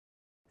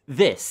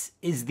This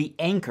is the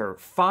Anker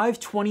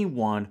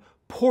 521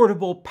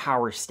 portable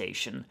power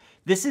station.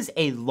 This is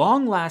a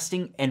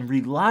long-lasting and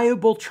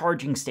reliable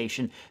charging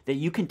station that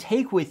you can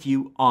take with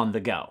you on the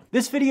go.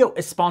 This video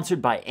is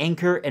sponsored by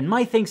Anker, and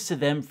my thanks to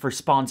them for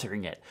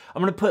sponsoring it.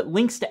 I'm going to put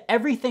links to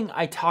everything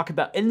I talk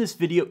about in this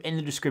video in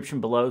the description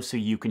below so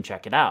you can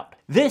check it out.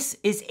 This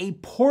is a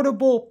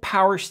portable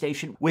power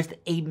station with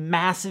a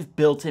massive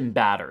built-in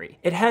battery.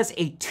 It has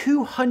a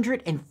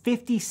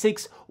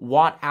 256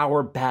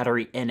 watt-hour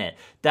battery in it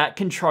that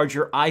can charge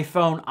your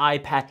iPhone,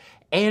 iPad,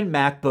 and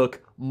MacBook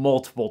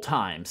multiple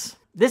times.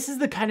 This is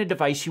the kind of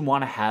device you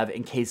want to have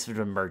in case of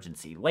an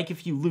emergency, like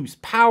if you lose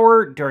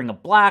power during a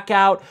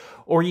blackout,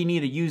 or you need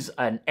to use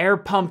an air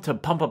pump to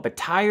pump up a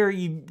tire.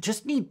 You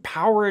just need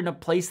power in a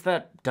place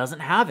that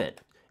doesn't have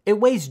it. It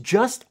weighs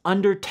just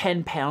under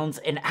 10 pounds,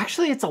 and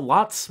actually it's a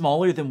lot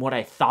smaller than what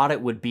I thought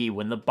it would be.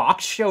 When the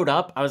box showed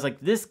up, I was like,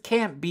 this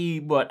can't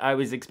be what I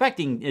was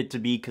expecting it to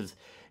be because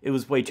it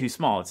was way too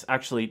small. It's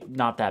actually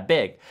not that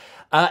big.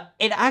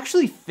 It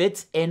actually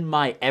fits in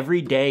my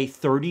everyday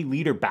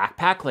 30-liter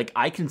backpack. Like,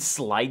 I can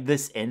slide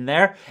this in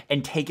there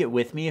and take it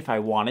with me if I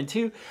wanted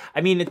to.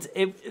 I mean,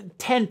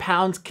 10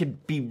 pounds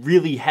could be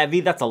really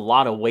heavy. That's a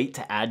lot of weight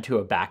to add to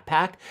a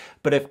backpack.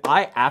 But if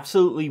I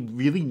absolutely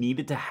really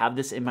needed to have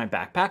this in my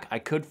backpack, I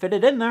could fit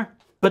it in there.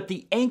 But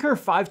the Anker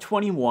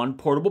 521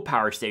 portable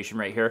power station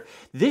right here,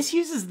 this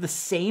uses the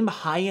same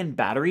high-end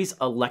batteries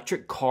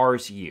electric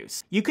cars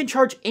use. You can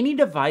charge any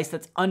device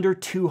that's under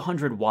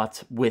 200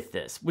 watts with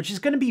this, which is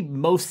going to be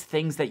most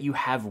things that you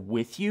have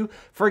with you.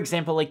 For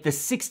example, like the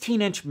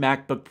 16-inch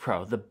MacBook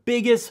Pro, the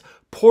biggest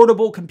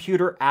portable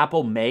computer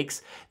Apple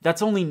makes,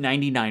 that's only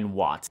 99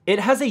 watts. It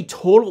has a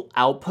total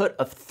output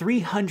of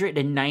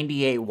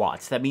 398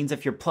 watts. That means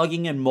if you're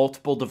plugging in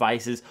multiple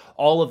devices,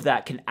 all of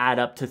that can add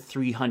up to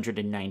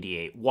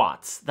 398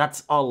 watts.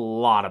 That's a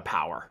lot of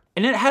power.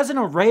 And it has an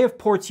array of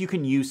ports you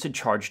can use to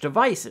charge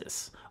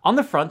devices. On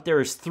the front, there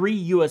is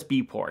 3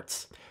 USB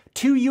ports,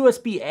 2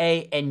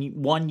 USB-A and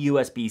 1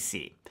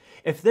 USB-C.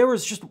 If there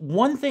was just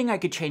one thing I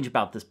could change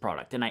about this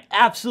product, and I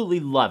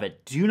absolutely love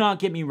it, do not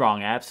get me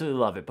wrong, I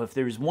absolutely love it, but if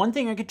there was one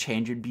thing I could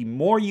change, it'd be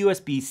more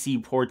USB-C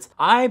ports.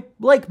 I,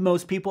 like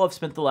most people, have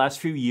spent the last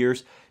few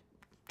years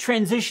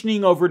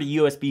transitioning over to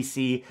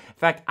USB-C. In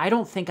fact, I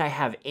don't think I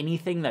have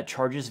anything that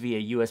charges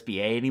via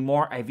USB-A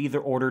anymore. I've either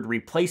ordered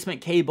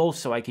replacement cables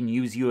so I can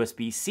use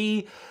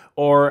USB-C,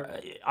 or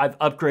I've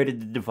upgraded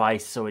the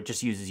device so it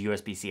just uses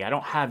USB-C. I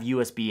don't have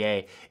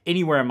USB-A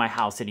anywhere in my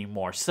house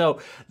anymore. So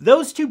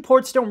those two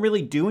ports don't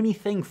really do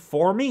anything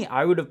for me.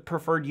 I would have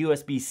preferred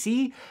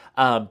USB-C,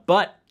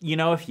 but you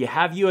know, if you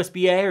have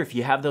USB-A or if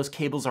you have those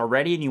cables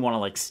already and you want to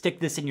like stick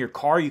this in your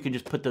car, you can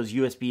just put those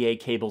USB-A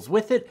cables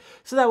with it,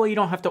 so that way you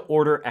don't have to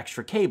order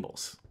extra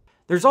cables.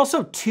 There's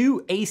also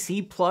 2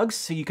 AC plugs,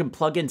 so you can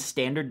plug in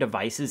standard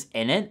devices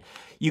in it.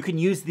 You can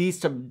use these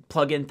to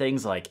plug in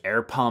things like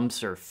air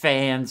pumps or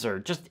fans or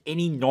just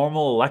any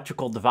normal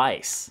electrical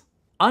device.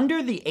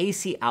 Under the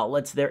AC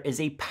outlets, there is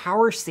a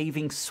power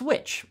saving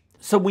switch.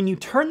 So when you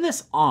turn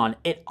this on,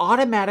 it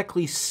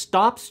automatically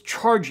stops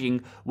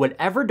charging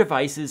whatever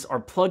devices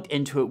are plugged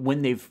into it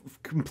when they've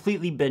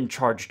completely been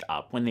charged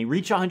up. When they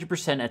reach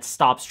 100%, it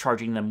stops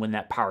charging them when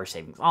that power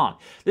saving's on.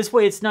 This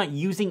way, it's not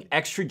using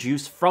extra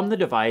juice from the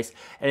device,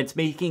 and it's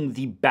making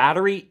the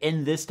battery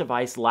in this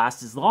device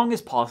last as long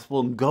as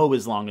possible and go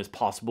as long as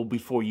possible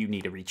before you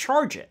need to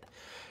recharge it.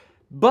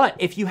 But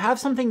if you have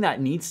something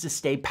that needs to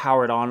stay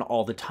powered on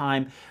all the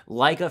time,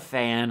 like a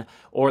fan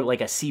or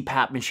like a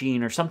CPAP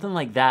machine or something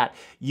like that,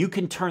 you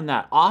can turn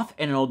that off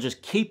and it'll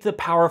just keep the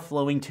power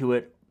flowing to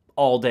it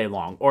all day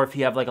long. Or if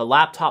you have like a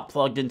laptop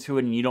plugged into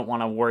it and you don't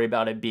want to worry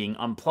about it being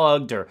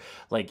unplugged or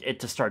like it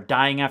to start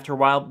dying after a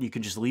while, you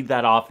can just leave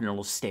that off and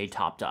it'll stay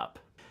topped up.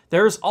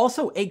 There's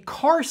also a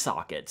car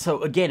socket.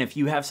 So again, if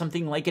you have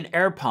something like an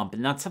air pump,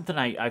 and that's something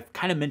I've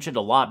kind of mentioned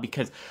a lot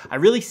because I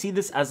really see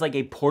this as like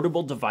a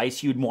portable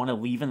device you'd want to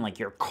leave in like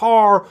your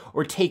car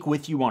or take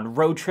with you on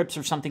road trips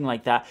or something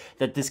like that,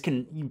 that this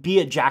can be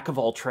a jack of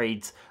all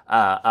trades,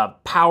 a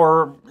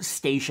power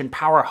station,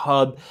 power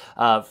hub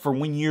for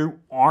when you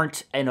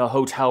aren't in a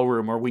hotel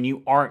room or when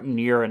you aren't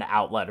near an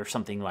outlet or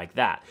something like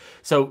that.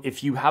 So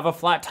if you have a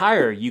flat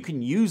tire, you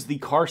can use the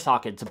car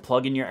socket to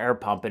plug in your air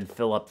pump and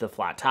fill up the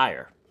flat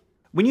tire.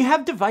 When you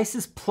have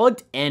devices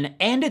plugged in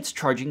and it's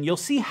charging, you'll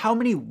see how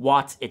many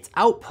watts it's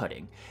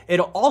outputting.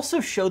 It'll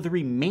also show the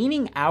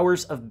remaining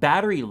hours of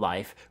battery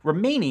life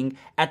remaining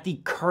at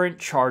the current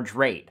charge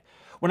rate.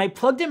 When I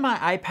plugged in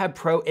my iPad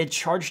Pro, it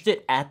charged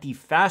it at the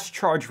fast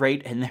charge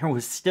rate and there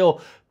was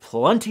still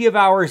plenty of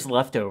hours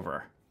left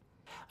over.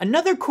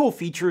 Another cool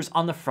feature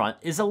on the front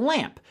is a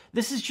lamp.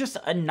 This is just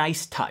a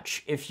nice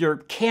touch. If you're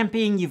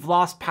camping, you've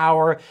lost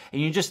power,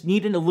 and you just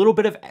need a little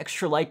bit of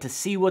extra light to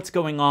see what's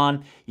going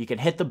on, you can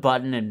hit the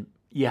button and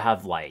you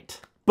have light.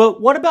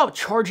 But what about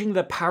charging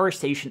the power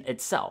station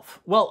itself?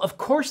 Well, of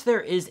course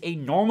there is a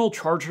normal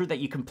charger that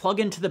you can plug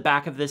into the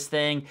back of this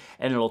thing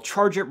and it'll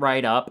charge it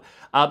right up.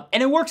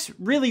 And it works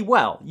really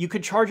well. You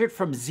can charge it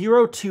from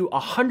 0 to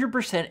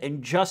 100%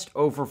 in just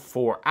over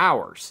 4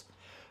 hours.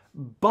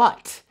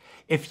 But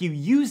if you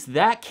use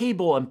that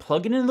cable and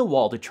plug it into the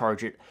wall to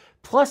charge it,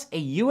 plus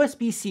a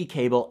USB-C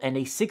cable and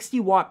a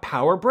 60-watt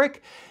power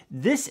brick,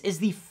 this is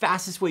the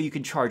fastest way you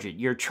can charge it.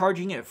 You're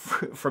charging it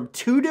from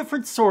 2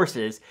 different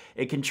sources.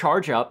 It can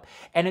charge up,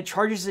 and it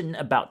charges in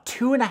about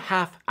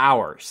 2.5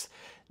 hours.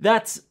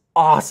 That's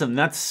awesome.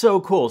 That's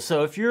so cool.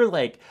 So if you're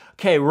like,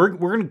 okay, we're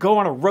gonna go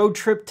on a road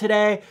trip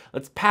today,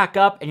 let's pack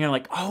up, and you're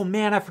like, oh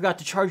man, I forgot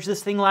to charge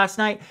this thing last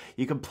night,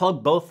 you can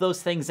plug both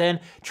those things in,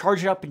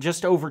 charge it up in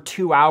just over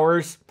 2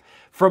 hours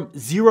from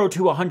 0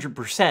 to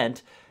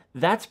 100%.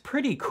 That's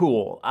pretty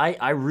cool.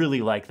 I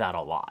really like that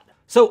a lot.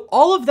 So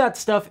all of that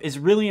stuff is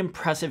really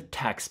impressive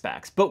tech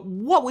specs, but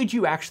what would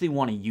you actually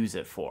want to use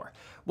it for?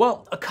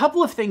 Well, a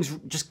couple of things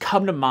just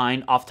come to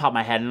mind off the top of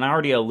my head, and I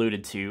already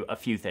alluded to a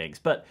few things,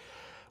 but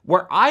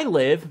where I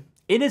live,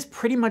 it is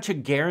pretty much a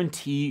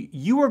guarantee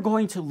you are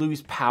going to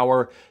lose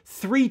power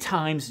 3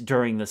 times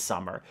during the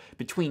summer.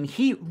 Between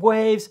heat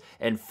waves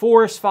and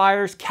forest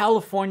fires,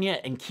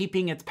 California and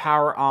keeping its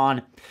power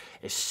on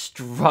is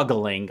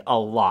struggling a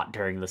lot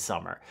during the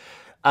summer.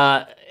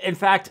 In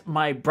fact,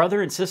 my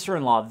brother and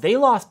sister-in-law, they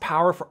lost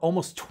power for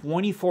almost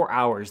 24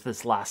 hours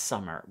this last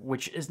summer,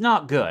 which is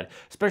not good,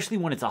 especially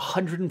when it's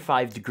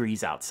 105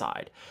 degrees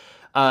outside.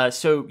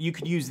 So you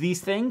could use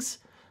these things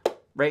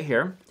right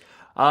here.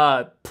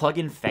 Plug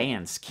in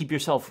fans, keep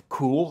yourself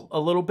cool a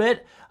little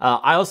bit.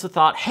 I also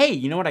thought, hey,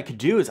 you know what I could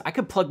do is I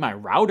could plug my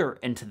router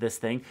into this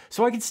thing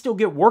so I could still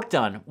get work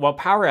done while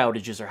power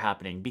outages are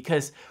happening.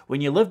 Because when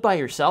you live by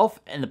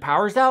yourself and the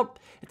power's out,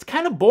 it's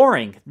kind of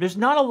boring. There's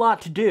not a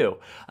lot to do.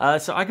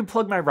 So I could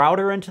plug my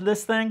router into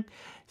this thing,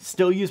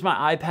 still use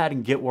my iPad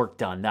and get work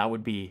done. That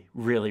would be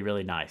really,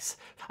 really nice.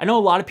 I know a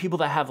lot of people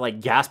that have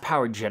like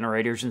gas-powered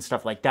generators and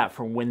stuff like that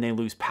for when they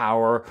lose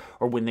power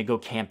or when they go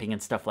camping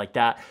and stuff like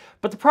that.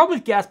 But the problem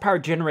with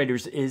gas-powered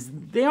generators is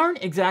they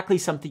aren't exactly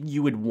something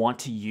you would want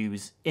to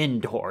use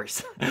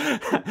indoors.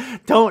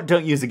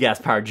 Don't use a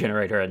gas-powered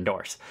generator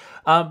indoors.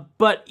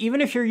 But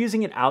even if you're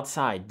using it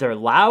outside, they're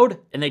loud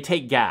and they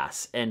take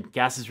gas, and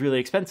gas is really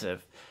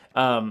expensive.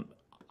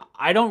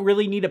 I don't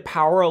really need to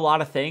power a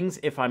lot of things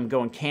if I'm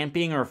going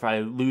camping or if I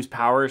lose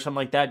power or something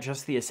like that,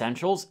 just the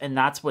essentials, and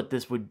that's what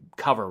this would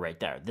cover right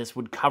there. This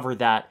would cover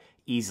that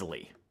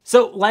easily.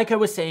 So like I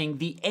was saying,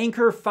 the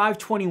Anker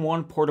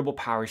 521 portable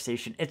power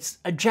station, it's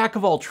a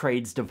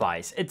jack-of-all-trades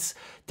device. It's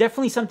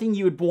definitely something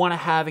you would want to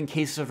have in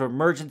case of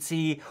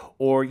emergency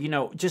or, you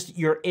know, just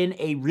you're in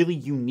a really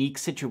unique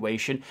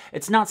situation.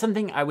 It's not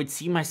something I would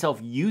see myself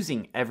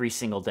using every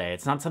single day.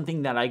 It's not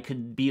something that I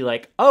could be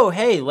like, oh,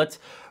 hey, let's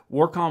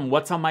work on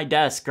what's on my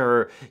desk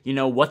or, you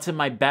know, what's in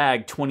my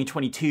bag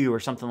 2022 or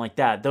something like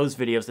that. Those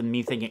videos and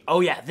me thinking, oh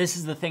yeah, this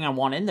is the thing I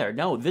want in there.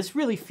 No, this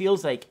really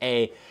feels like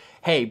a,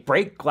 hey,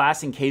 break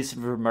glass in case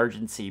of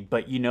emergency.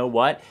 But you know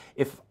what?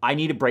 If I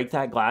need to break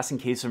that glass in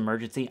case of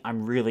emergency,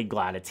 I'm really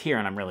glad it's here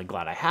and I'm really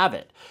glad I have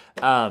it.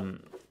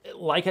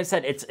 Like I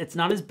said, it's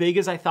not as big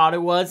as I thought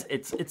it was.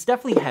 It's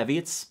definitely heavy.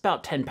 It's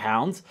about 10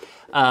 pounds.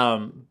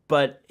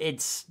 But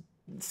it's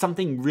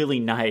something really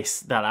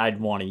nice that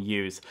I'd want to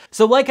use.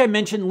 So like I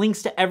mentioned,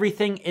 links to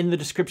everything in the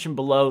description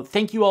below.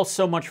 Thank you all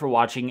so much for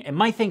watching, and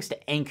my thanks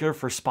to Anker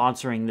for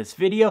sponsoring this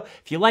video.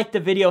 If you liked the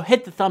video,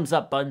 hit the thumbs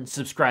up button,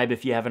 subscribe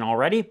if you haven't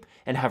already,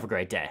 and have a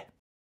great day.